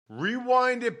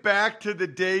Rewind it back to the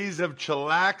days of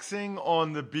chillaxing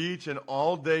on the beach and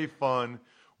all-day fun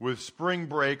with Spring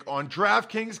Break on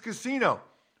DraftKings Casino.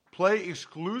 Play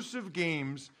exclusive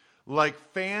games like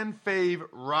Fan Fave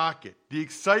Rocket. The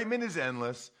excitement is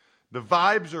endless, the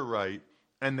vibes are right,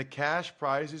 and the cash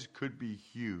prizes could be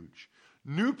huge.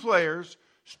 New players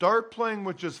start playing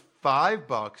with just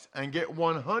 $5 and get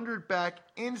 $100 back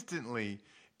instantly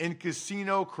in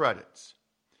casino credits.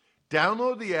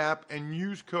 Download the app and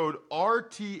use code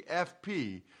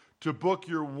RTFP to book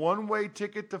your one-way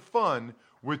ticket to fun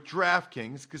with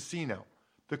DraftKings Casino.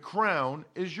 The crown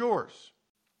is yours.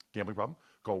 Gambling problem?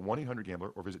 Call 1-800-GAMBLER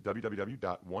or visit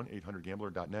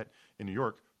www.1800gambler.net. In New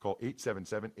York, call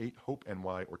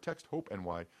 877-8-HOPE-NY or text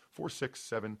HOPE-NY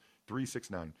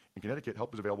 467-369. In Connecticut,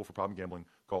 help is available for problem gambling.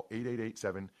 Call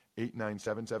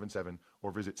 888-7-897-7777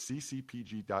 or visit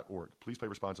ccpg.org. Please play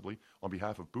responsibly. On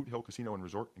behalf of Boot Hill Casino and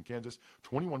Resort in Kansas,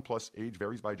 21 plus, age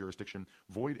varies by jurisdiction,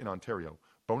 void in Ontario.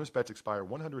 Bonus bets expire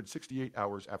 168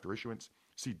 hours after issuance.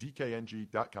 See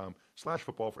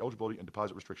dkng.com/football for eligibility and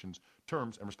deposit restrictions,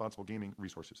 terms, and responsible gaming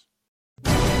resources.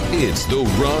 It's the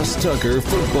Ross Tucker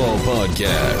Football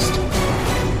Podcast.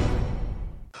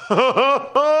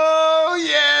 Oh,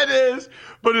 yeah, it is.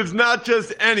 But it's not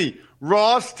just any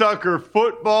Ross Tucker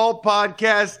Football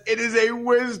Podcast. It is a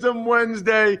Wisdom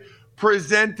Wednesday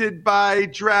presented by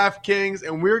DraftKings,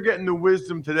 and we're getting the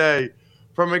wisdom today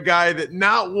from a guy that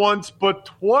not once but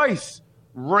twice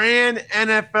ran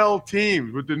NFL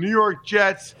teams with the New York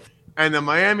Jets and the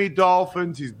Miami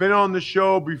Dolphins. He's been on the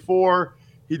show before.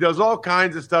 He does all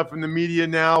kinds of stuff in the media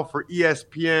now for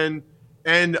ESPN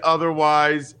and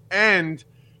otherwise. And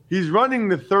he's running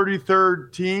the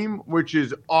 33rd team, which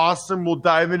is awesome. We'll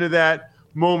dive into that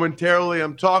momentarily.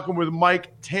 I'm talking with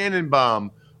Mike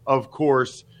Tannenbaum, of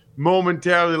course,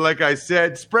 momentarily. Like I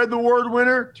said, spread the word,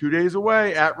 winner. 2 days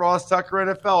away at Ross Tucker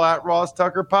NFL, at Ross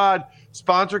Tucker Pod.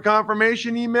 Sponsor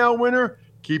confirmation email winner.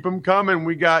 Keep them coming.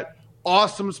 We got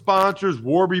awesome sponsors: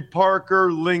 Warby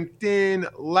Parker,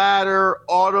 LinkedIn, Ladder,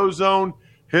 AutoZone.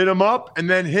 Hit them up and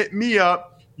then hit me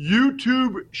up.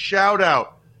 YouTube shout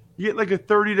out. You get like a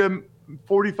 30 to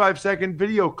 45 second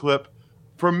video clip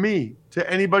from me to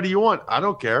anybody you want. I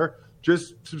don't care.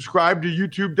 Just subscribe to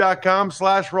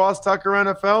youtube.com/Ross Tucker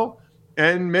NFL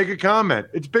and make a comment.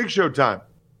 It's Big Show time.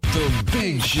 The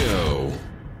Big Show.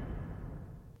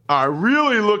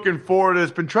 Really looking forward to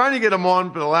this. Been trying to get him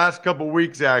on for the last couple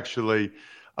weeks, actually.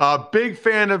 Big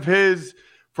fan of his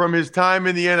from his time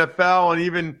in the NFL, and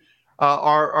even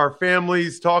our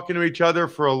families talking to each other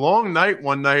for a long night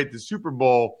one night at the Super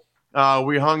Bowl.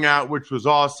 We hung out, which was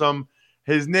awesome.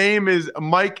 His name is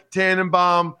Mike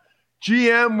Tannenbaum,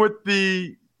 GM with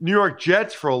the New York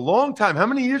Jets for a long time. How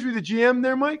many years were you the GM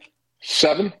there, Mike?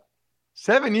 7.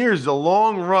 7 years is a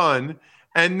long run.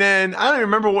 And then I don't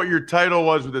remember what your title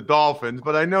was with the Dolphins,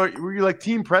 but I know, were you like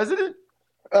team president?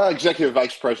 Executive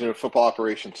vice president of football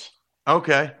operations.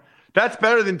 Okay. That's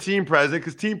better than team president,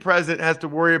 because team president has to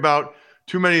worry about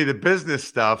too many of the business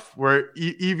stuff, where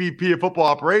EVP of football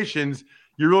operations,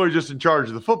 you're really just in charge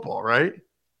of the football, right?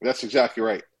 That's exactly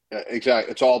right.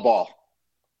 Exactly. It's all ball.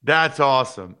 That's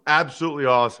awesome. Absolutely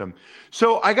awesome.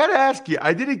 So I got to ask you,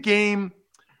 I did a game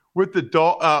with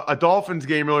a Dolphins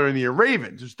game earlier in the year,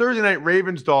 Ravens. It was Thursday night,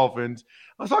 Ravens-Dolphins.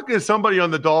 I was talking to somebody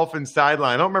on the Dolphins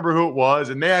sideline. I don't remember who it was,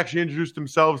 and they actually introduced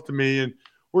themselves to me, and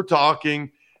we're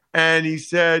talking. And he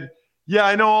said, yeah,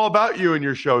 I know all about you and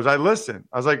your shows. I listen.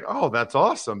 I was like, oh, that's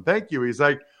awesome. Thank you. He's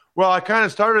like, well, I kind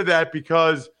of started that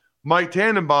because Mike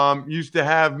Tannenbaum used to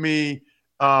have me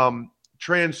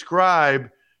transcribe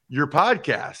your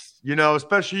podcast,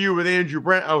 especially you with Andrew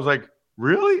Brandt. I was like,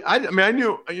 really? I mean, I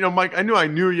knew, Mike, I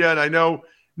knew you, and I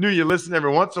knew you listen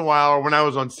every once in a while. Or when I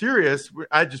was on Sirius,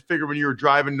 I just figured when you were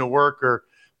driving to work or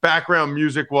background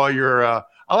music while you're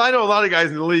I know a lot of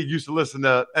guys in the league used to listen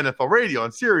to NFL radio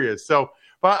on Sirius. So,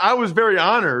 but I was very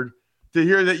honored to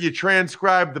hear that you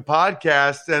transcribed the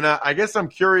podcast. And I guess I'm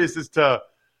curious as to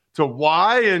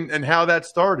why and how that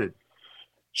started.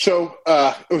 So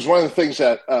it was one of the things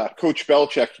that Coach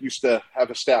Belichick used to have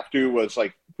his staff do, was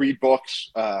like read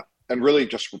books and really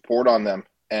just report on them,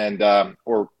 and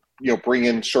or bring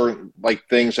in certain like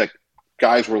things that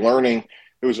guys were learning.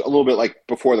 It was a little bit like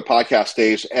before the podcast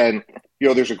days. And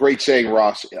there's a great saying,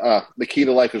 Ross, the key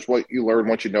to life is what you learn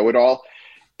once you know it all.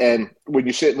 And when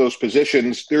you sit in those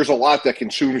positions, there's a lot that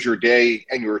consumes your day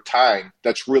and your time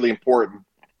that's really important.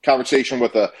 Conversation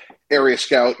with a area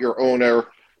scout, your owner,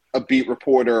 a beat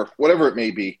reporter, whatever it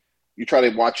may be. You try to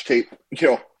watch tape,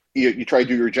 you try to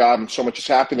do your job, and so much is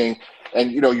happening.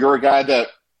 And, you're a guy that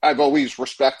I've always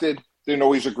respected, didn't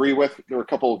always agree with. There were a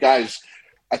couple of guys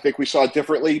I think we saw it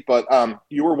differently, but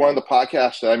you were one of the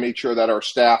podcasts that I made sure that our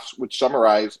staffs would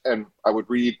summarize, and I would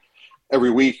read every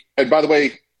week. And by the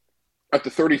way, at the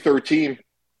 33rd team,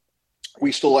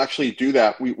 we still actually do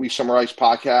that. We summarize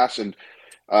podcasts, and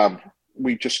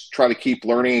we just try to keep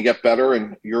learning and get better.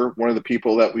 And you're one of the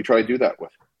people that we try to do that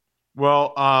with.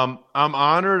 Well, I'm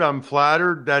honored. I'm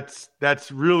flattered.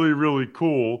 That's really, really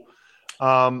cool.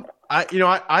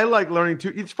 I like learning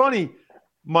too. It's funny,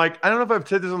 Mike. I don't know if I've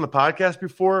said this on the podcast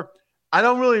before. I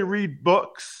don't really read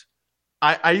books.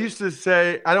 I used to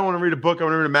say I don't want to read a book. I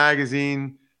want to read a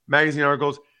magazine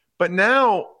articles. But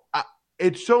now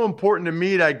it's so important to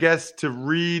me, I guess, to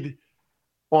read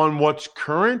on what's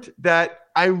current that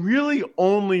I really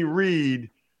only read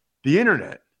the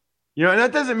internet. And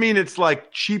that doesn't mean it's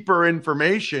like cheaper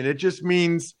information. It just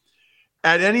means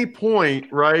at any point,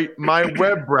 right, my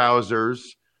web browsers,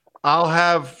 I'll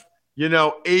have,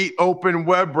 8 open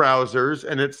web browsers,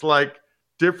 and it's like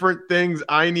different things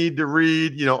I need to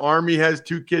read. Army has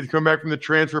 2 kids come back from the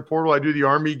transfer portal. I do the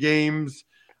Army games.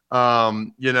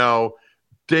 Dane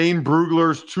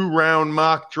Brugler's 2-round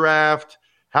mock draft,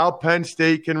 how Penn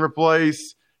State can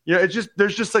replace.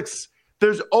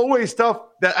 There's always stuff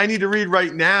that I need to read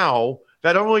right now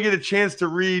that I don't really get a chance to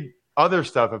read other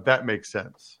stuff, if that makes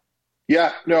sense.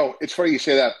 Yeah, no, it's funny you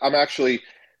say that. I'm actually,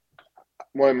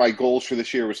 one of my goals for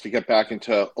this year was to get back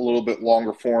into a little bit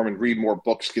longer form and read more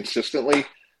books consistently.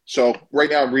 So right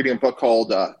now I'm reading a book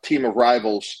called Team of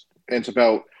Rivals, and it's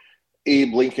about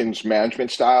Abe Lincoln's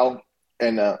management style.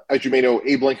 And as you may know,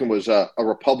 Abe Lincoln was a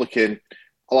Republican.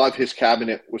 A lot of his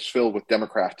cabinet was filled with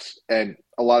Democrats, and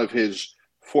a lot of his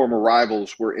former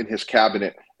rivals were in his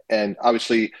cabinet. And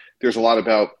obviously there's a lot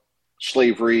about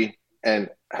slavery and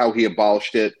how he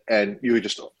abolished it. And you would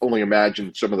just only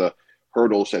imagine some of the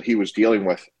hurdles that he was dealing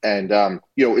with. And,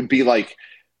 it'd be like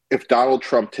if Donald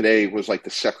Trump today was like the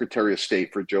Secretary of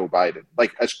State for Joe Biden.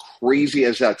 Like, as crazy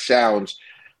as that sounds,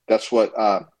 that's what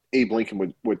Abe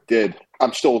Lincoln would did.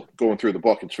 I'm still going through the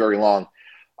book. It's very long.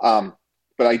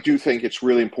 But I do think it's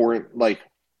really important,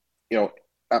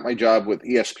 at my job with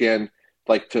ESPN,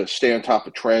 to stay on top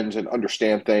of trends and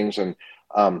understand things. And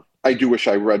I do wish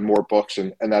I read more books,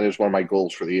 and that is one of my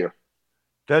goals for the year.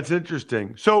 That's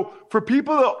interesting. So for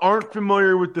people that aren't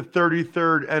familiar with the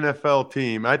 33rd NFL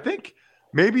team, I think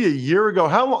maybe a year ago,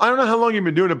 I don't know how long you've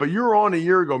been doing it, but you were on a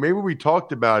year ago. Maybe we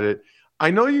talked about it.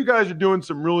 I know you guys are doing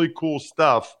some really cool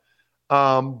stuff,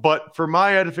 but for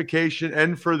my edification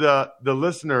and for the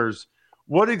listeners,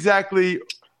 what exactly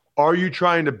are you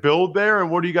trying to build there,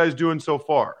 and what are you guys doing so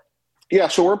far? Yeah,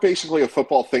 so we're basically a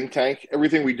football think tank.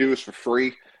 Everything we do is for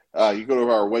free. You go to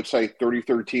our website,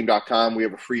 33rdteam.com. We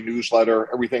have a free newsletter.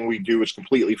 Everything we do is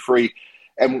completely free.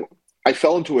 And I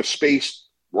fell into a space,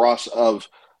 Ross, of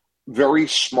very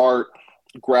smart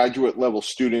graduate-level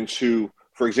students who,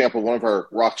 for example, one of our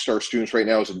rock star students right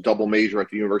now is a double major at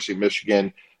the University of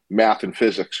Michigan, math and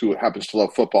physics, who happens to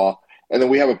love football. And then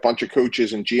we have a bunch of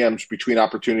coaches and GMs between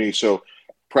opportunities. So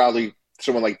proudly,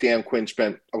 someone like Dan Quinn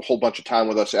spent a whole bunch of time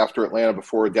with us after Atlanta,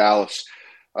 before Dallas.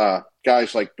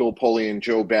 Guys like Bill Polian,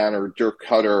 Joe Banner, Dirk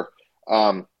Cutter,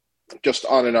 just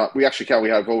on and on. We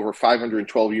have over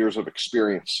 512 years of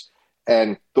experience.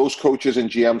 And those coaches and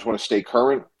GMs want to stay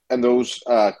current. And those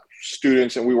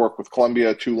students, and we work with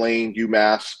Columbia, Tulane,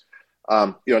 UMass,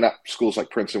 not schools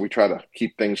like Princeton. We try to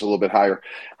keep things a little bit higher.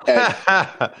 And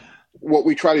what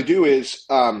we try to do is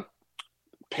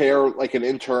pair like an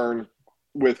intern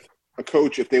with a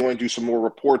coach if they want to do some more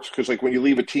reports, because when you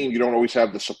leave a team, you don't always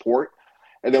have the support.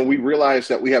 And then we realized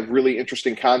that we have really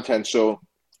interesting content. So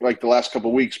the last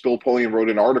couple of weeks, Bill Polian wrote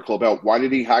an article about why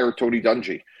did he hire Tony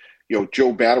Dungy.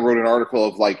 Joe Banner wrote an article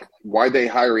of why they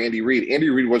hire Andy Reid. Andy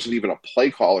Reid wasn't even a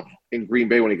play caller in Green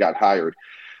Bay when he got hired.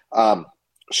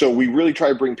 So we really try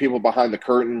to bring people behind the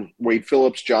curtain. Wade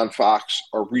Phillips, John Fox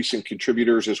are recent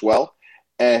contributors as well.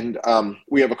 And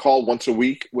we have a call once a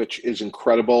week, which is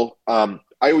incredible. I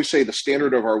always say the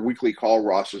standard of our weekly call,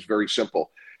 Ross, is very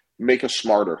simple. Make us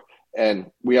smarter.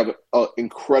 And we have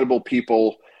incredible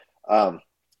people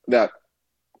that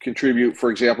contribute.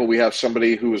 For example, we have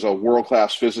somebody who is a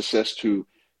world-class physicist who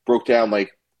broke down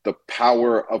the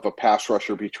power of a pass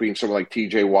rusher between someone like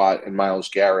TJ Watt and Myles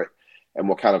Garrett, and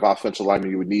what kind of offensive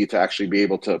lineman you would need to actually be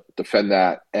able to defend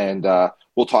that. And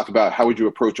we'll talk about how would you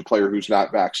approach a player who's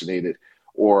not vaccinated,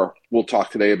 or we'll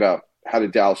talk today about how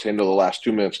did Dallas handle the last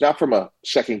 2 minutes, not from a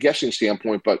second-guessing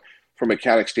standpoint, but from a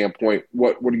mechanic standpoint.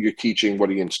 What are you teaching? What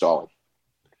are you installing?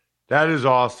 That is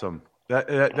awesome.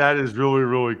 That is really,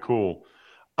 really cool.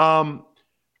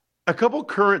 A couple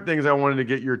current things I wanted to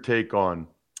get your take on.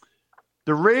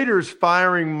 The Raiders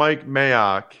firing Mike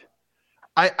Mayock.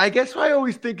 I guess what I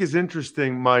always think is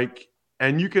interesting, Mike,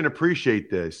 and you can appreciate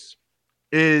this,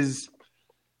 is,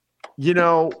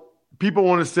 people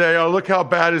want to say, oh, look how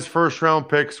bad his first-round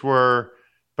picks were,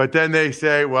 but then they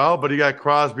say, well, but he got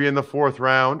Crosby in the 4th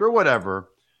round or whatever.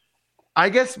 I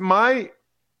guess my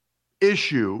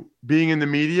issue being in the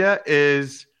media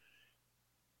is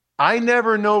I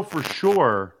never know for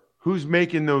sure who's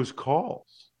making those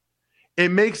calls. It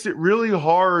makes it really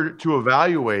hard to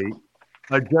evaluate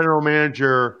a general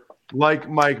manager like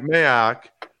Mike Mayock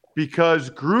because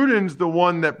Gruden's the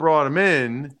one that brought him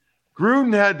in.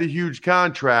 Gruden had the huge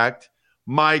contract.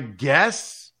 My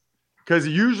guess, because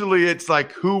usually it's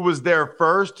like who was there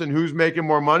first and who's making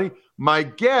more money. My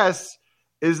guess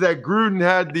is that Gruden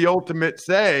had the ultimate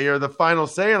say or the final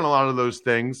say on a lot of those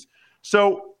things.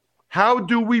 So how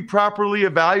do we properly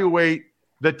evaluate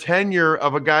the tenure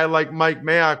of a guy like Mike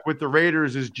Mayock with the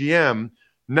Raiders as GM,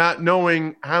 not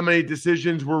knowing how many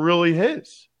decisions were really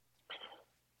his?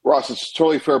 Ross, it's a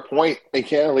totally fair point. And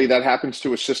candidly, that happens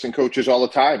to assistant coaches all the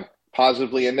time,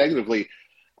 positively and negatively.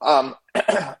 I'll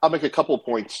make a couple of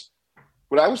points.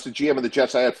 When I was the GM of the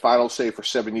Jets, I had final say for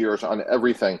 7 years on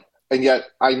everything. And yet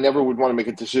I never would want to make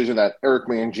a decision that Eric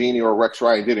Mangini or Rex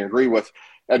Ryan didn't agree with.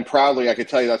 And proudly, I can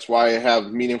tell you that's why I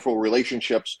have meaningful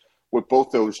relationships with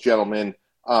both those gentlemen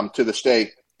to this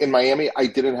day. In Miami, I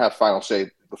didn't have final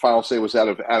say. The final say was that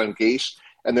of Adam Gase.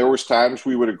 And there was times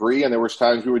we would agree and there was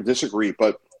times we would disagree.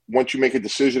 But once you make a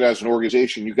decision as an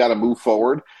organization, you got to move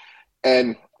forward.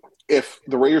 And if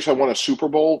the Raiders had won a Super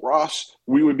Bowl, Ross,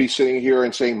 we would be sitting here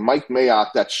and saying, Mike Mayock,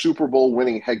 that Super Bowl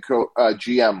winning head coach,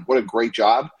 GM, what a great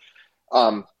job.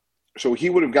 So he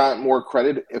would have gotten more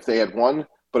credit if they had won.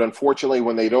 But unfortunately,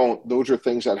 when they don't, those are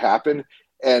things that happen.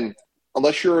 And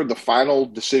unless you're the final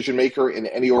decision maker in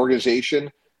any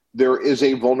organization, there is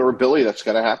a vulnerability that's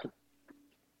going to happen.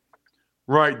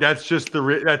 Right. That's just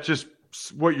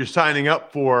what you're signing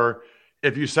up for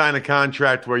if you sign a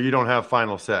contract where you don't have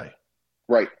final say.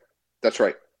 Right. That's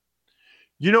right.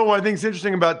 What I think is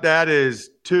interesting about that is,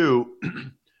 too,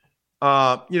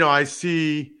 I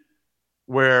see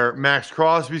where Max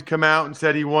Crosby's come out and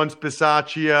said he wants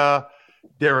Bisaccia.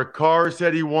 Derek Carr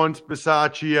said he wants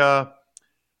Bisaccia.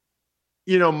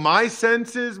 My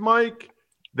sense is, Mike,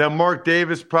 that Mark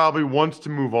Davis probably wants to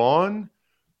move on,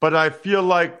 but I feel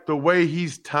like the way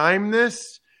he's timed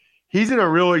this, he's in a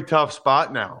really tough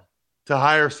spot now to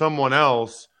hire someone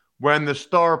else when the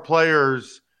star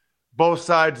players, both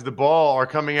sides of the ball, are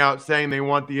coming out saying they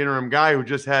want the interim guy who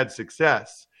just had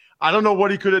success. I don't know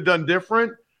what he could have done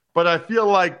different, but I feel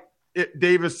like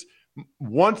Davis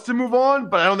wants to move on,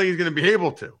 but I don't think he's going to be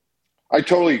able to. I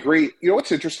totally agree.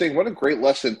 What's interesting? What a great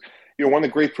lesson. One of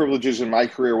the great privileges in my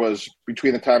career was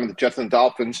between the time of the Jets and the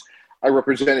Dolphins, I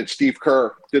represented Steve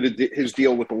Kerr, did his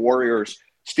deal with the Warriors.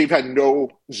 Steve had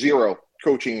zero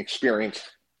coaching experience.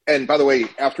 And by the way,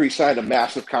 after he signed a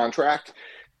massive contract,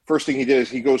 first thing he did is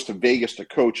he goes to Vegas to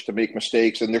coach, to make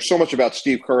mistakes. And there's so much about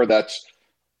Steve Kerr that's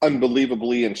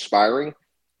unbelievably inspiring.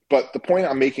 But the point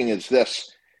I'm making is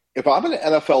this. If I'm an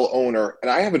NFL owner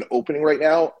and I have an opening right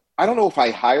now, I don't know if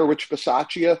I hire Rich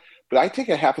Bisaccia, but I take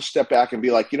a half a step back and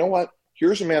be like, you know what?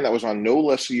 Here's a man that was on no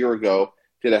list a year ago,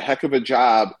 did a heck of a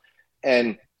job.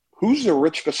 And who's the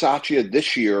Rich Bisaccia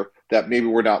this year that maybe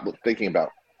we're not thinking about?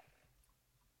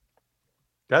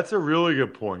 That's a really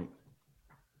good point.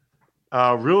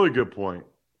 Really good point.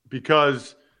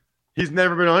 Because he's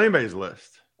never been on anybody's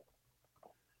list.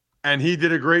 And he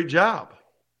did a great job.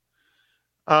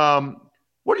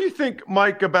 What do you think,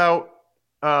 Mike, about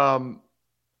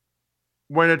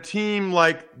when a team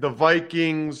like the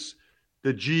Vikings,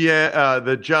 the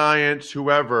Giants,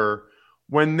 whoever,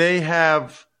 when they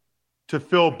have to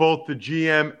fill both the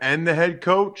GM and the head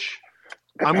coach,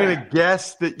 I'm going to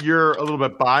guess that you're a little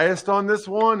bit biased on this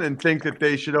one and think that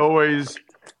they should always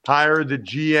hire the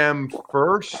GM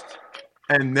first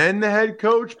and then the head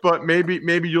coach, but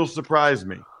maybe you'll surprise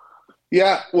me.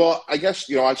 Yeah, well, I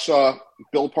guess, I saw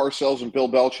Bill Parcells and Bill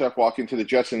Belichick walk into the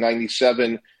Jets in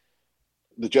 97.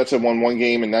 The Jets had won one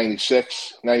game in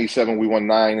 96. 97, we won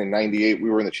 9. In 98, we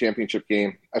were in the championship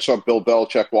game. I saw Bill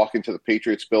Belichick walk into the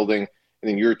Patriots building,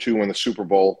 and in year 2 win the Super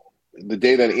Bowl. The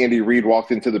day that Andy Reid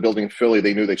walked into the building in Philly,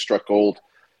 they knew they struck gold.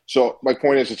 So my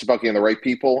point is it's about getting the right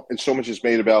people, and so much is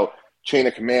made about chain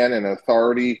of command and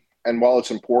authority. And while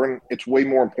it's important, it's way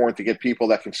more important to get people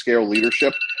that can scale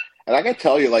leadership. And I got to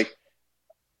tell you,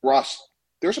 Ross,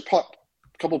 there's a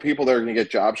couple of people that are going to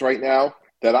get jobs right now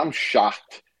that I'm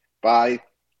shocked by.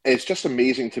 It's just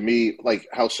amazing to me,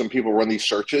 how some people run these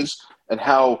searches and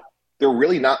how they're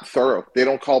really not thorough. They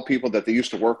don't call people that they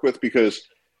used to work with because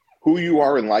who you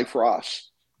are in life, Ross,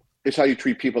 is how you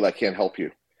treat people that can't help you.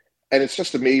 And it's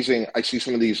just amazing. I see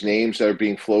some of these names that are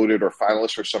being floated or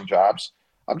finalists for some jobs.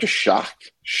 I'm just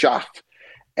shocked.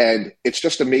 And it's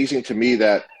just amazing to me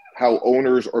that how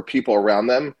owners or people around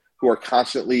them who are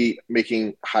constantly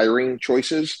making hiring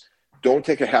choices don't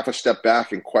take a half a step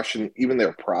back and question even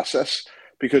their process.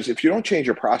 Because if you don't change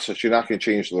your process, you're not going to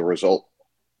change the result.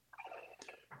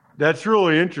 That's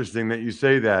really interesting that you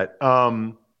say that.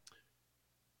 I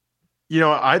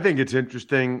think it's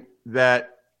interesting that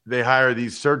they hire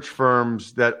these search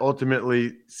firms that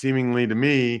ultimately, seemingly to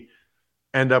me,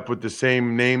 end up with the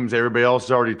same names everybody else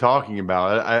is already talking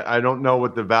about. I don't know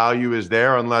what the value is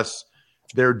there unless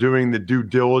they're doing the due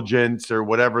diligence or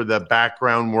whatever the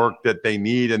background work that they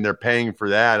need, and they're paying for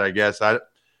that, I guess. I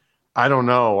don't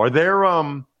know. Are there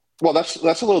Well, that's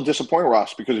a little disappointing,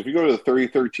 Ross, because if you go to the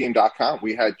 33team.com,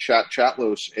 we had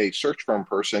Chatlos, a search firm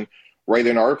person, write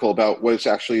an article about what it's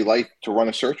actually like to run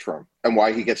a search firm and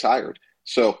why he gets hired.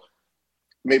 So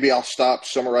maybe I'll stop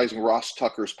summarizing Ross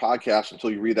Tucker's podcast until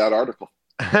you read that article.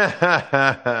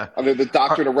 Under the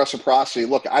doctrine of reciprocity.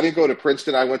 Look, I didn't go to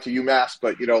Princeton. I went to UMass,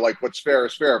 but, what's fair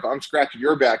is fair. If I'm scratching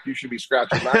your back, you should be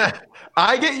scratching mine.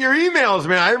 I get your emails,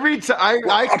 man. I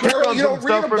click on some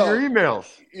stuff from your emails.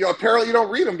 Apparently you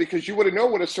don't read them because you wouldn't know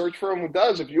what a search firm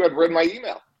does if you had read my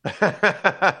email.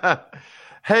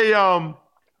 Hey,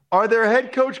 are there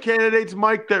head coach candidates,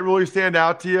 Mike, that really stand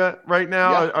out to you right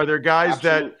now? Yeah, are there guys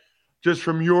absolutely. that just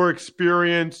from your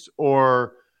experience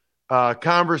or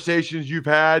conversations you've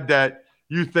had that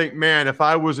you think, man, if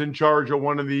I was in charge of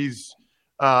one of these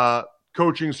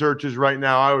coaching searches right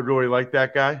now, I would really like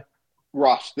that guy?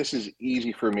 Ross, this is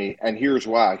easy for me, and here's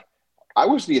why. I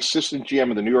was the assistant GM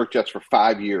of the New York Jets for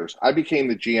 5 years. I became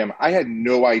the GM. I had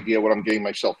no idea what I'm getting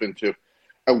myself into.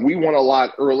 And we won a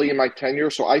lot early in my tenure,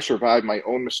 so I survived my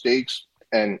own mistakes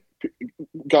and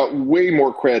got way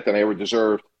more credit than I ever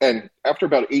deserved. And after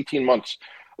about 18 months,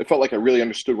 I felt like I really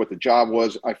understood what the job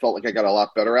was. I felt like I got a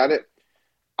lot better at it.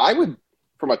 I would,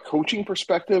 from a coaching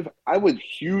perspective, I would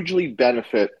hugely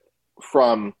benefit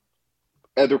from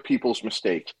other people's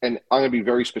mistakes. And I'm going to be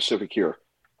very specific here.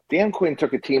 Dan Quinn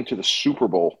took a team to the Super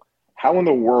Bowl. How in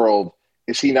the world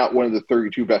is he not one of the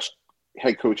 32 best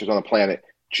head coaches on the planet?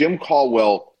 Jim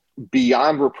Caldwell,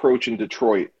 beyond reproach in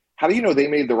Detroit. How do you know they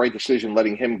made the right decision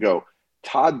letting him go?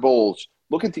 Todd Bowles,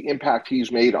 look at the impact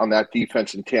he's made on that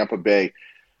defense in Tampa Bay.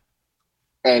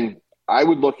 And I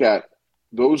would look at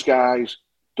those guys,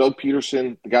 Doug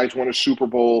Peterson, the guys who won a Super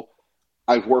Bowl.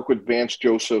 I've worked with Vance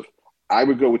Joseph. I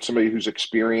would go with somebody who's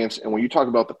experienced. And when you talk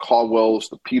about the Caldwells,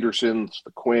 the Petersons,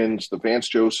 the Quinns, the Vance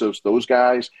Josephs, those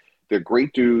guys, they're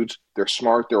great dudes. They're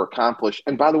smart. They're accomplished.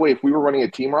 And by the way, if we were running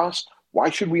a team, Ross, why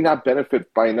should we not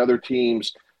benefit by another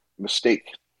team's mistake?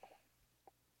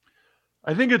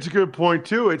 I think it's a good point,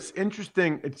 too. It's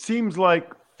interesting. It seems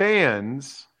like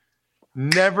fans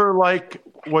never like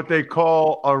what they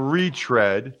call a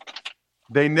retread.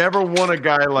 They never want a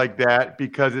guy like that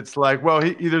because it's like, well,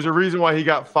 there's a reason why he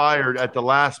got fired at the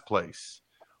last place.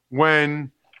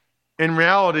 When in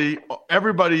reality,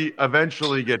 everybody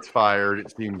eventually gets fired,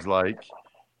 it seems like.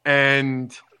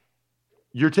 And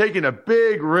you're taking a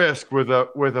big risk with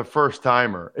a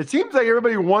first-timer. It seems like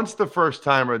everybody wants the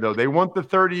first-timer, though. They want the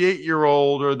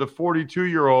 38-year-old or the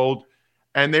 42-year-old,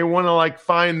 and they want to,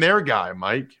 find their guy,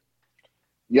 Mike.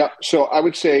 Yeah, so I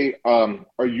would say,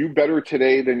 are you better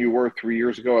today than you were 3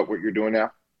 years ago at what you're doing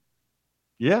now?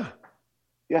 Yeah.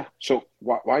 Yeah, so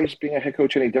why is being a head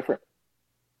coach any different?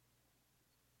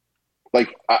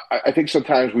 I think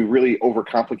sometimes we really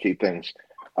overcomplicate things.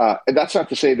 And that's not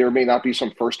to say there may not be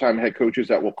some first-time head coaches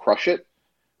that will crush it,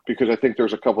 because I think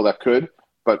there's a couple that could.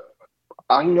 But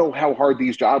I know how hard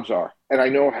these jobs are, and I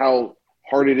know how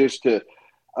hard it is to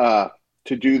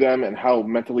do them and how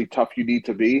mentally tough you need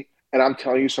to be. And I'm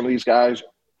telling you, some of these guys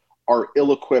are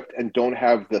ill-equipped and don't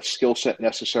have the skill set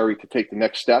necessary to take the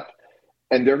next step.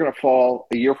 And they're going to fall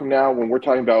a year from now when we're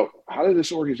talking about how did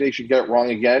this organization get it wrong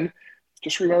again?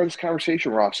 Just remember this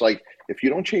conversation, Ross. If you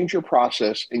don't change your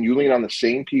process and you lean on the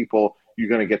same people, you're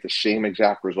going to get the same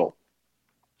exact result.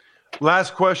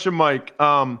 Last question, Mike.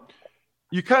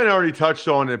 You kind of already touched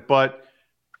on it, but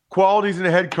qualities in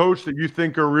a head coach that you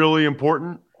think are really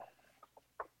important?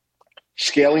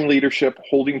 Scaling leadership,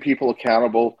 holding people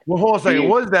accountable. Well, hold on a second.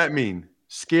 What does that mean?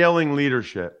 Scaling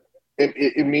leadership.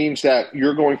 It means that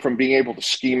you're going from being able to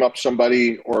scheme up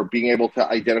somebody or being able to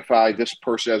identify this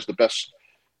person as the best.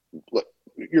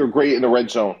 You're great in the red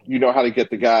zone. You know how to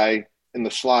get the guy in the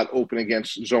slot open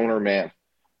against zoner man.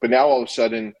 But now all of a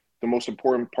sudden, the most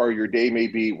important part of your day may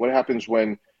be what happens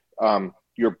when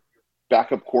your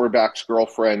backup quarterback's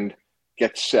girlfriend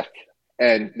gets sick.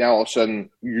 And now all of a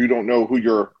sudden, you don't know who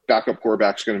your backup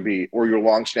quarterback's going to be, or your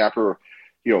long snapper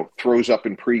throws up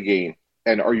in pregame?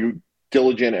 And are you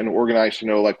diligent and organized to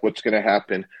know like what's going to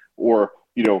happen? Or,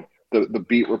 the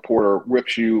beat reporter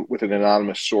rips you with an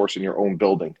anonymous source in your own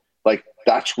building. Like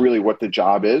that's really what the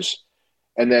job is.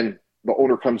 And then the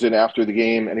owner comes in after the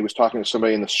game and he was talking to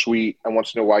somebody in the suite and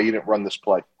wants to know why you didn't run this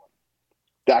play.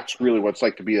 That's really what it's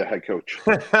like to be a head coach.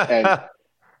 And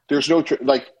there's no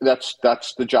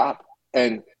that's the job.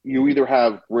 And you either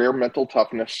have rare mental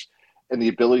toughness and the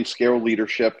ability to scale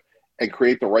leadership and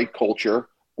create the right culture,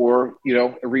 or,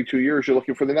 every 2 years you're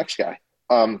looking for the next guy.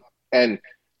 And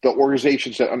the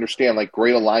organizations that understand like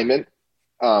great alignment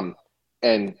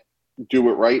and do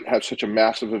it right have such a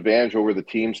massive advantage over the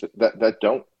teams that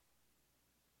don't.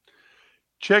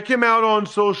 Check him out on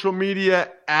social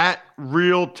media at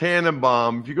Real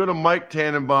Tannenbaum. If you go to Mike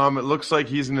Tannenbaum, it looks like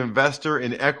he's an investor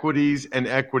in equities and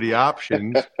equity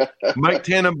options. Mike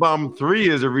Tannenbaum 3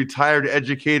 is a retired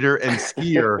educator and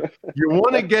skier. You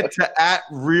want to get to at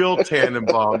Real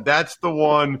Tannenbaum. That's the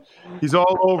one. He's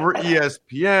all over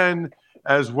ESPN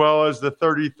as well as the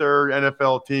 33rd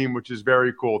NFL team, which is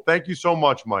very cool. Thank you so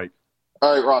much, Mike.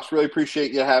 All right, Ross, really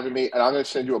appreciate you having me. And I'm going to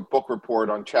send you a book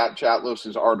report on Chad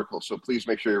Chatlos' article, so please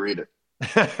make sure you read it.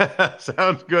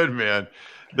 Sounds good, man.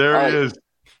 There it is.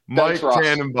 Mike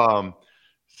Tannenbaum.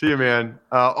 See you, man.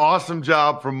 Awesome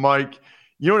job from Mike.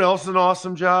 You know what else is an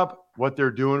awesome job? What they're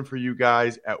doing for you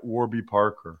guys at Warby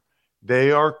Parker.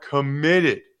 They are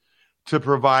committed to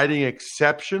providing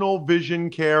exceptional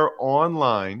vision care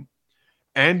online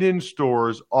and in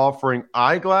stores, offering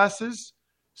eyeglasses,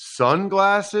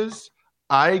 sunglasses,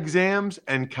 eye exams,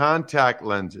 and contact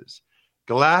lenses.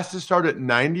 Glasses start at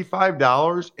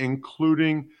 $95,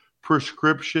 including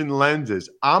prescription lenses.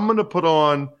 I'm going to put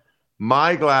on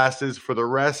my glasses for the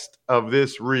rest of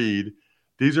this read.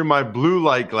 These are my blue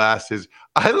light glasses.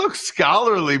 I look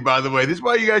scholarly, by the way. This is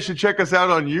why you guys should check us out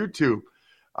on YouTube.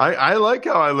 I like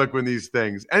how I look with these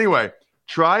things. Anyway,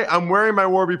 I'm wearing my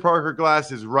Warby Parker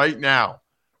glasses right now.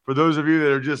 For those of you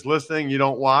that are just listening, you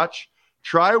don't watch,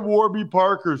 try Warby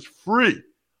Parker's free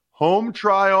home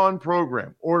try-on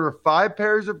program. Order 5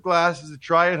 pairs of glasses to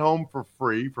try at home for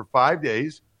free for 5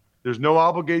 days. There's no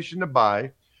obligation to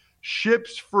buy.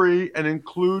 Ships free and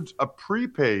includes a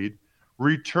prepaid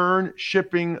return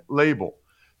shipping label.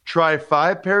 Try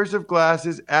 5 pairs of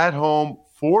glasses at home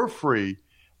for free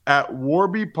at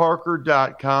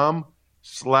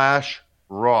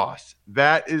warbyparker.com/Ross.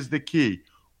 That is the key.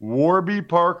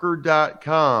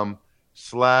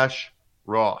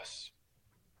 warbyparker.com/Ross.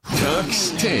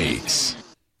 Tuck's Takes.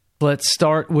 Let's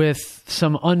start with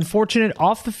some unfortunate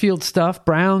off-the-field stuff.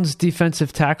 Browns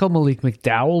defensive tackle Malik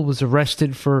McDowell was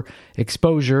arrested for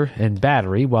exposure and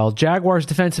battery, while Jaguars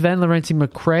defensive end Laurenti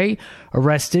McCray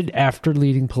arrested after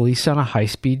leading police on a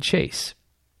high-speed chase.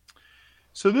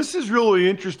 So this is really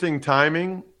interesting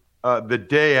timing. The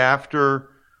day after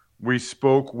we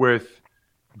spoke with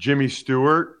Jimmy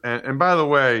Stewart, and by the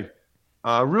way,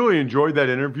 really enjoyed that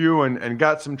interview and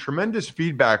got some tremendous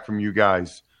feedback from you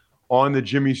guys on the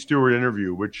Jimmy Stewart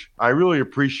interview, which I really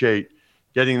appreciate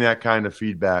getting that kind of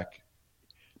feedback.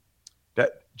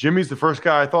 That Jimmy's the first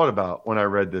guy I thought about when I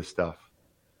read this stuff.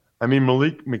 I mean,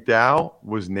 Malik McDowell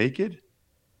was naked,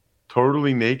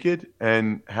 totally naked,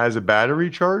 and has a battery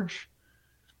charge.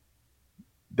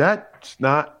 That's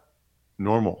not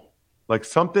normal. Like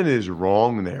something is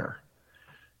wrong there.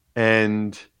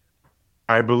 And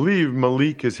I believe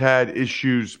Malik has had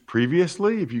issues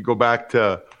previously. If you go back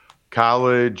to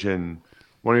college and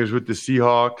when he was with the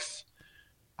Seahawks.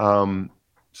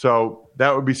 So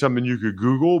that would be something you could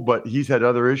Google, but he's had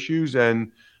other issues.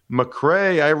 And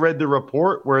McCray, I read the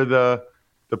report where the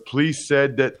police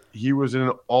said that he was in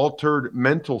an altered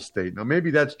mental state. Now, maybe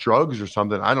that's drugs or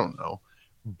something. I don't know.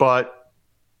 But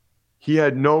he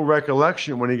had no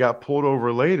recollection when he got pulled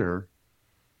over later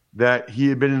that he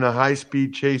had been in a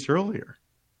high-speed chase earlier.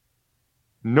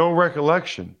 No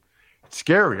recollection. It's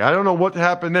scary. I don't know what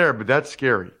happened there, but that's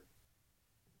scary.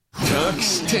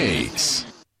 Tuck's Takes.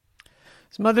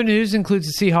 Some other news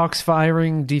includes the Seahawks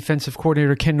firing defensive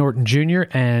coordinator Ken Norton Jr.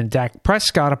 and Dak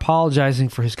Prescott apologizing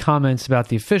for his comments about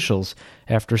the officials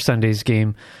after Sunday's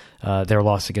game, their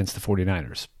loss against the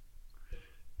 49ers.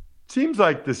 Seems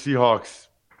like the Seahawks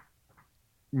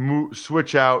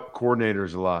switch out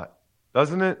coordinators a lot,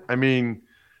 doesn't it? I mean,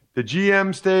 the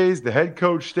GM stays, the head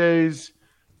coach stays,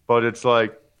 but it's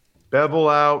like Bevel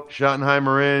out,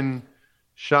 Schottenheimer in,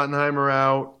 Schottenheimer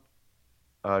out,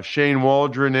 Shane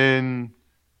Waldron in.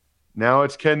 Now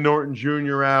it's Ken Norton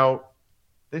Jr. out.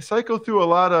 They cycle through a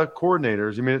lot of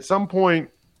coordinators. I mean, at some point,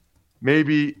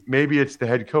 maybe it's the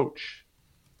head coach.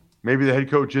 Maybe the head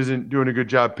coach isn't doing a good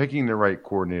job picking the right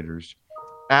coordinators.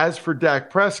 As for Dak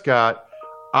Prescott,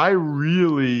 I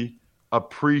really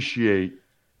appreciate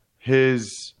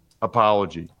his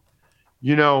apology.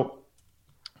 You know,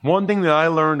 one thing that I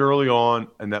learned early on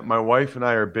and that my wife and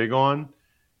I are big on,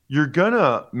 you're going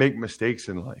to make mistakes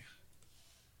in life.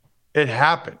 It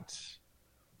happens.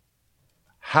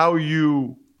 How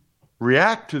you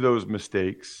react to those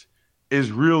mistakes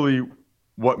is really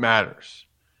what matters.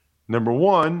 Number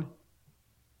one,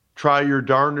 try your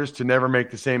darndest to never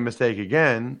make the same mistake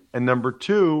again. And number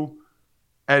two,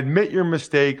 admit your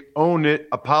mistake, own it,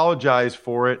 apologize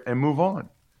for it, and move on.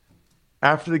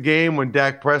 After the game, when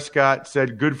Dak Prescott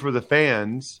said good for the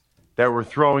fans that were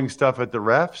throwing stuff at the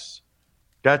refs,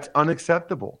 that's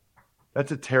unacceptable.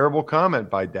 That's a terrible comment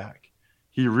by Dak.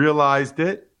 He realized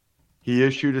it. He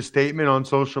issued a statement on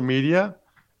social media.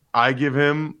 I give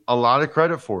him a lot of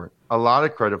credit for it. A lot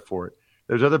of credit for it.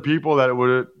 There's other people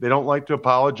that they don't like to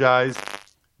apologize.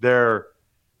 They're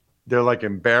like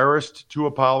embarrassed to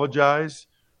apologize.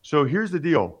 So here's the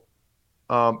deal.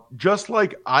 Just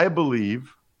like I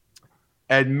believe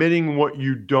admitting what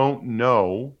you don't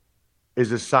know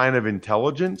is a sign of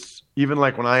intelligence. Even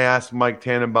like when I asked Mike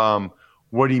Tannenbaum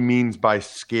what he means by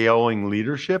scaling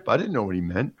leadership, I didn't know what he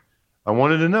meant. I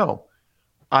wanted to know.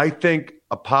 I think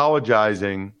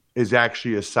apologizing is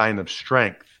actually a sign of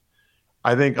strength.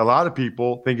 I think a lot of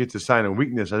people think it's a sign of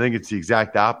weakness. I think it's the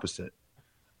exact opposite.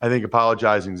 I think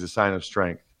apologizing is a sign of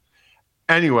strength.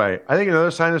 Anyway, I think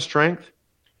another sign of strength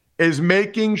is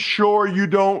making sure you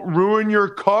don't ruin your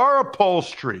car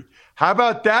upholstery. How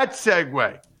about that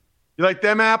segue? You like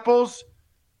them apples?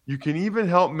 You can even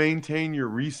help maintain your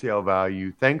resale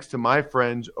value thanks to my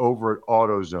friends over at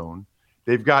AutoZone.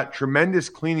 They've got tremendous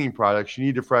cleaning products you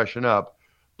need to freshen up,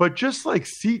 but just like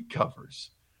seat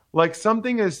covers, like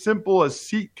something as simple as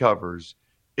seat covers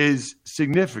is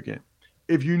significant.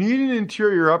 If you need an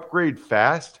interior upgrade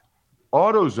fast,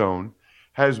 AutoZone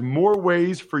has more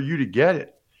ways for you to get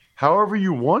it, however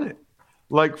you want it,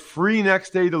 like free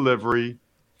next day delivery,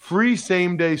 free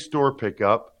same day store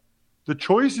pickup. The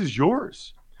choice is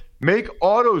yours. Make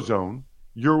AutoZone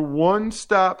your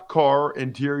one-stop car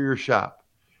interior shop.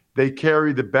 They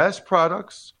carry the best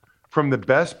products from the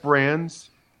best brands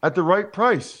at the right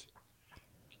price.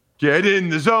 Get in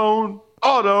the zone,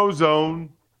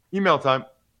 AutoZone. Email time.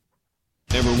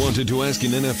 Ever wanted to ask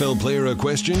an NFL player a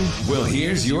question? Well,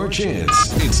 here's your chance.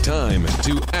 It's time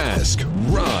to Ask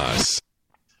Ross.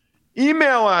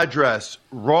 Email address,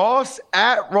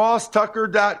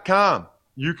 ross@rosstucker.com.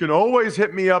 You can always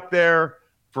hit me up there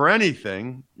for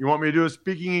anything. You want me to do a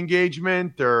speaking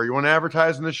engagement or you want to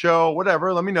advertise on the show,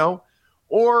 whatever, let me know.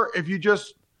 Or if you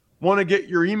just want to get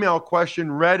your email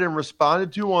question read and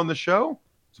responded to on the show,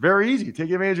 it's very easy. Take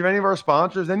advantage of any of our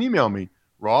sponsors and email me,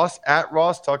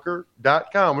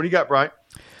 ross@rosstucker.com. What do you got, Brian?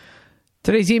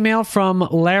 Today's email from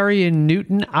Larry in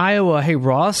Newton, Iowa. Hey,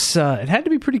 Ross, it had to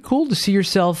be pretty cool to see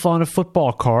yourself on a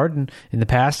football card. And in the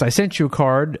past, I sent you a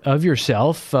card of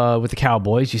yourself with the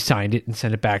Cowboys. You signed it and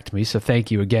sent it back to me, so thank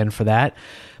you again for that.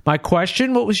 My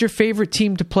question, what was your favorite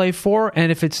team to play for?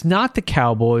 And if it's not the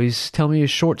Cowboys, tell me a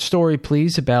short story,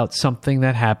 please, about something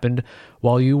that happened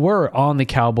while you were on the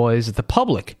Cowboys that the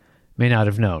public may not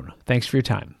have known. Thanks for your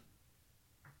time.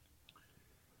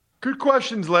 Good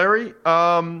questions, Larry.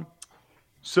 And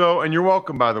you're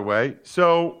welcome, by the way.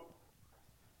 So,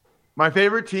 my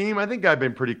favorite team, I think I've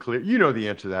been pretty clear. You know the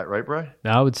answer to that, right, Brian?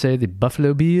 I would say the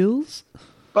Buffalo Bills.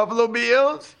 Buffalo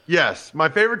Bills? Yes. My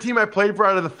favorite team I played for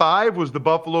out of the 5 was the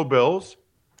Buffalo Bills.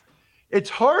 It's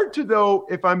hard to, though,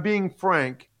 if I'm being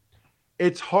frank,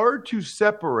 it's hard to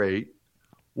separate,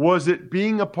 was it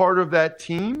being a part of that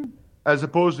team as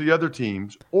opposed to the other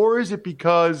teams, or is it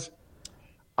because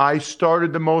I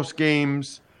started the most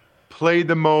games, played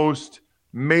the most,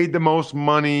 made the most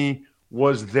money,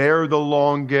 was there the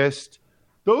longest?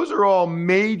 Those are all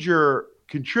major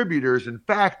contributors and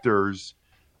factors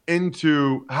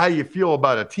into how you feel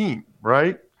about a team,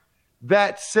 right?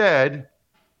 That said,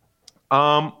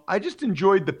 I just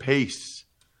enjoyed the pace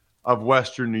of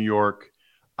Western New York.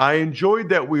 I enjoyed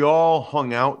that we all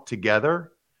hung out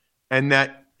together and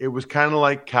that it was kind of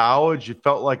like college. It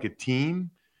felt like a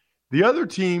team. The other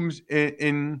teams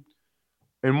in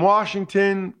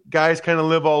Washington, guys kind of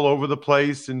live all over the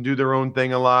place and do their own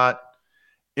thing a lot.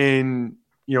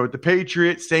 With the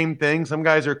Patriots, same thing. Some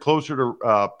guys are closer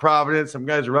to Providence. Some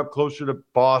guys are up closer to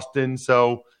Boston.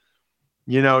 So,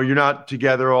 you're not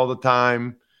together all the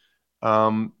time.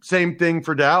 Same thing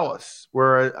for Dallas,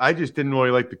 where I just didn't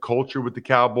really like the culture with the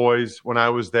Cowboys when I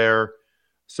was there.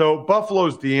 So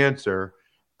Buffalo's the answer.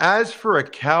 As for a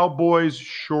Cowboys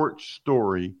short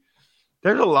story,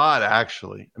 there's a lot,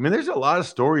 actually. I mean, there's a lot of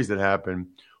stories that happen.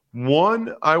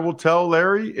 One I will tell,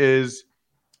 Larry, is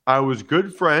I was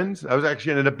good friends. I was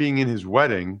actually ended up being in his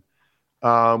wedding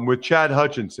with Chad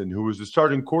Hutchinson, who was the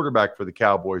starting quarterback for the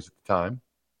Cowboys at the time.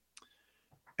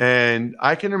 And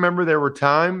I can remember there were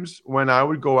times when I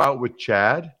would go out with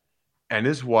Chad and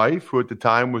his wife, who at the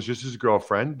time was just his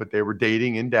girlfriend, but they were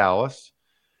dating in Dallas.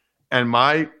 And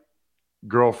my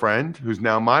girlfriend, who's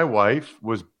now my wife,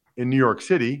 was in New York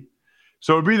City.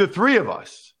 So it would be the three of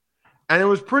us. And it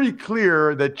was pretty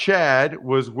clear that Chad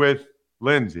was with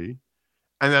Lindsay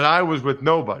and that I was with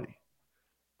nobody.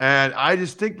 And I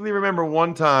distinctly remember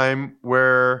one time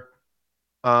where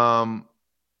a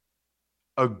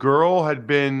girl had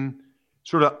been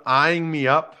sort of eyeing me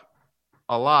up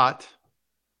a lot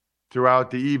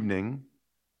throughout the evening,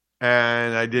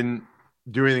 and I didn't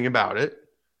do anything about it.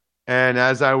 And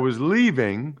as I was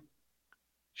leaving,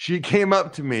 she came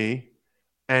up to me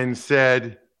and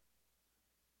said,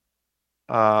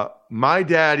 my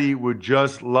daddy would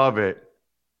just love it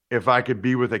if I could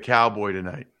be with a Cowboy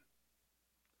tonight.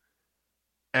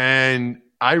 And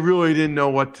I really didn't know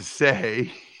what to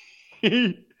say.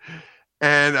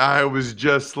 And I was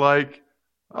just like,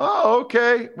 oh,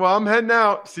 okay. Well, I'm heading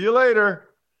out. See you later.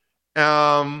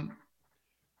 But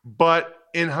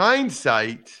in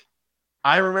hindsight,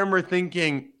 I remember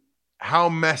thinking how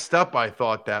messed up I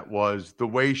thought that was, the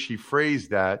way she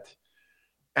phrased that.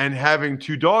 And having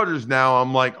two daughters now,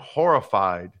 I'm like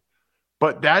horrified.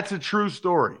 But that's a true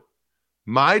story.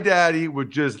 My daddy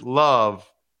would just love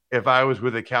if I was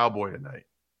with a Cowboy tonight.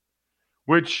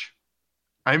 Which,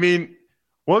 I mean,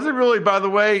 wasn't really, by the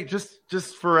way,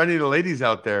 just for any of the ladies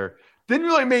out there, didn't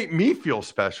really make me feel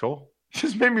special.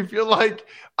 Just made me feel like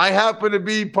I happen to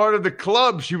be part of the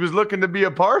club she was looking to be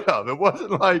a part of. It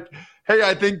wasn't like, hey,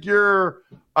 I think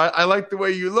I like the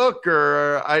way you look,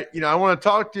 or I want to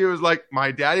talk to you. It was like,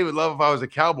 my daddy would love if I was a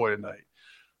Cowboy tonight.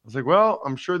 I was like, well,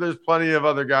 I'm sure there's plenty of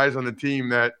other guys on the team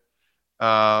that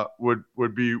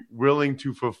would be willing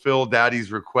to fulfill daddy's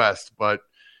request, but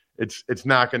it's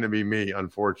not going to be me,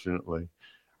 unfortunately.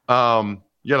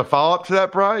 You got a follow up to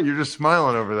that, Bri? You're just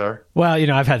smiling over there. Well,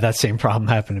 I've had that same problem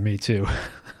happen to me too.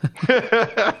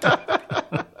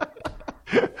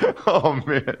 Oh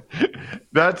man,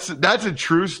 that's a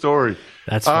true story.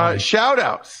 That's funny. Shout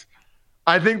outs.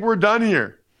 I think we're done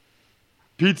here.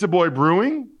 Pizza Boy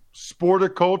Brewing,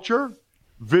 Sporticulture,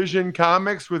 Vision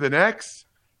Comics with an X,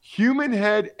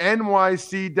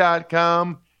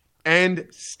 HumanHeadNYC.com, and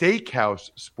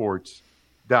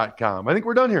SteakhouseSports.com. I think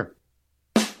we're done here.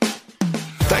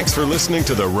 Thanks for listening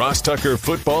to the Ross Tucker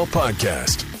Football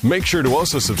Podcast. Make sure to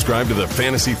also subscribe to the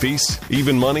Fantasy Feast,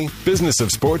 Even Money, Business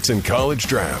of Sports, and College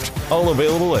Draft. All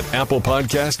available at Apple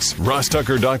Podcasts,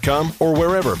 RossTucker.com, or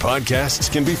wherever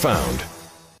podcasts can be found.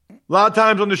 A lot of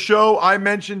times on the show, I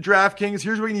mentioned DraftKings.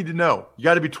 Here's what you need to know. You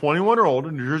got to be 21 or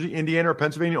older, New Jersey, Indiana, or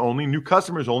Pennsylvania only. New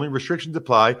customers only. Restrictions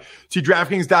apply. See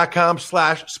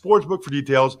DraftKings.com/sportsbook for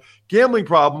details. Gambling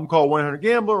problem, call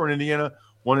 1-800-GAMBLER, or in Indiana,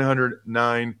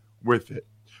 1-800-9-WITH-IT.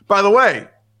 By the way,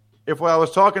 if what I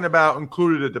was talking about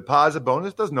included a deposit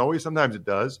bonus, doesn't always, sometimes it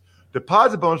does.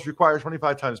 Deposit bonus requires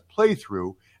 25 times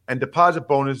playthrough, and deposit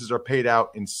bonuses are paid out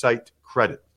in site credit.